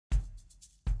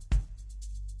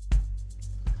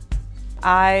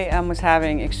I was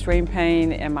having extreme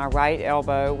pain in my right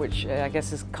elbow, which I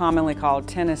guess is commonly called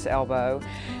tennis elbow,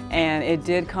 and it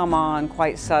did come on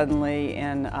quite suddenly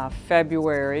in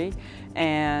February.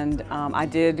 And I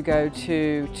did go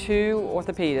to 2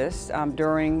 orthopedists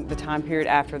during the time period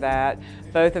after that,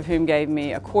 both of whom gave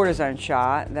me a cortisone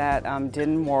shot that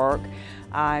didn't work.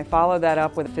 I followed that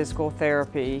up with physical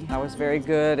therapy. I was very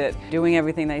good at doing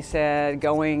everything they said,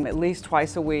 going at least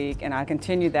twice a week, and I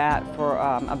continued that for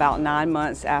about 9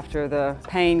 months after the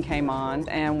pain came on.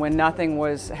 And when nothing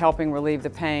was helping relieve the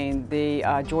pain, the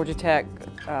Georgia Tech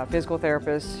physical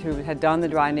therapist who had done the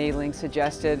dry needling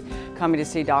suggested coming to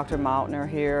see Dr. Maltner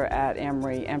here at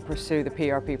Emory and pursue the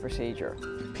PRP procedure.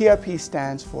 PRP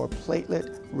stands for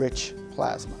platelet-rich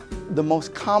plasma. The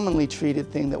most commonly treated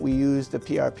thing that we use the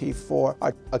PRP for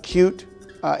are acute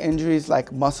injuries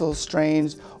like muscle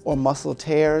strains or muscle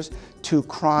tears to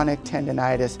chronic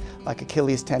tendinitis like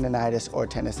Achilles tendinitis or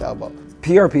tennis elbow.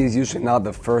 PRP is usually not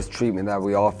the first treatment that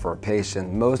we offer a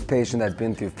patient. Most patients have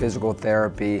been through physical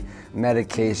therapy,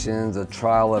 medications, a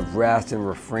trial of rest and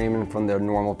refraining from their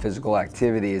normal physical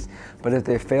activities. But if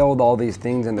they failed all these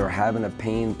things and they're having a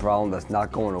pain problem that's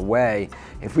not going away,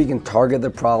 if we can target the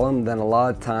problem, then a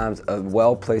lot of times a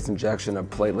well-placed injection of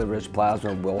platelet-rich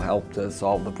plasma will help to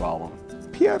solve the problem.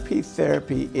 PRP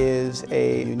therapy is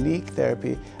a unique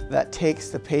therapy that takes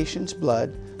the patient's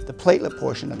blood, the platelet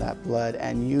portion of that blood,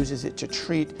 and uses it to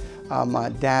treat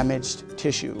damaged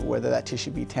tissue, whether that tissue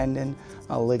be tendon,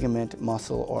 ligament,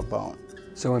 muscle, or bone.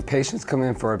 So when patients come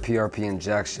in for a PRP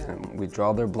injection, we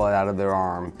draw their blood out of their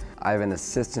arm. I have an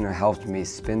assistant who helps me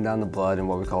spin down the blood in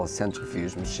what we call a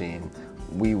centrifuge machine.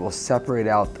 We will separate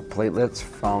out the platelets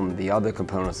from the other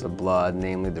components of blood,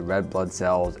 namely the red blood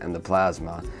cells and the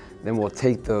plasma. Then we'll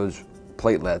take those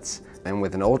platelets and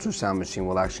with an ultrasound machine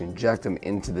we'll actually inject them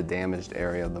into the damaged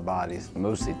area of the body,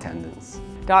 mostly tendons.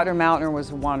 Dr. Maltner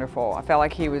was wonderful. I felt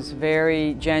like he was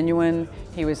very genuine,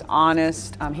 he was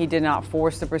honest, he did not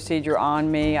force the procedure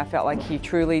on me. I felt like he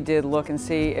truly did look and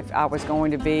see if I was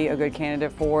going to be a good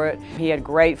candidate for it. He had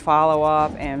great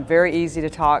follow-up and very easy to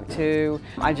talk to.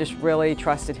 I just really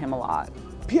trusted him a lot.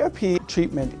 PRP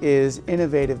treatment is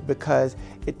innovative because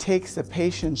it takes the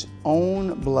patient's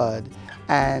own blood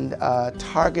and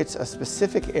targets a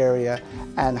specific area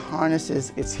and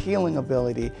harnesses its healing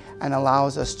ability and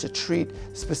allows us to treat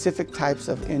specific types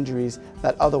of injuries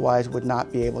that otherwise would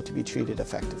not be able to be treated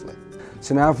effectively.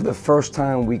 So now for the first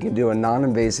time we can do a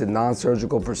non-invasive,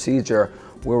 non-surgical procedure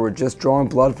where we're just drawing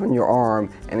blood from your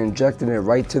arm and injecting it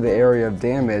right to the area of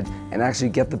damage and actually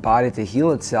get the body to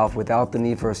heal itself without the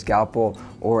need for a scalpel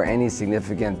or any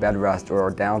significant bed rest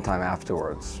or downtime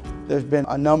afterwards. There's been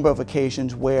a number of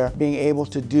occasions where being able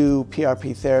to do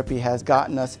PRP therapy has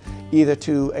gotten us either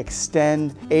to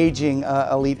extend aging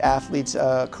elite athletes'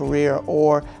 career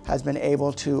or has been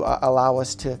able to allow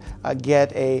us to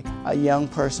get a young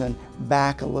person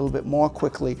back a little bit more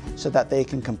quickly so that they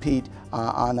can compete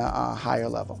on a higher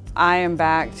level. I am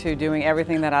back to doing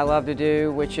everything that I love to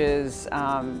do, which is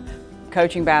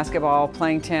coaching basketball,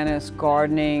 playing tennis,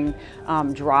 gardening,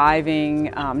 driving,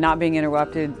 not being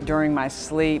interrupted during my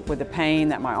sleep with the pain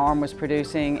that my arm was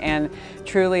producing, and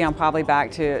truly I'm probably back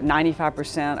to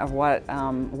 95% of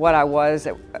what I was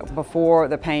before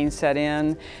the pain set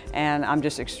in, and I'm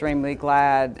just extremely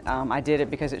glad I did it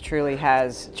because it truly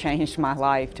has changed my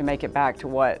life to make it back to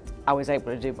what I was able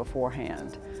to do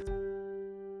beforehand.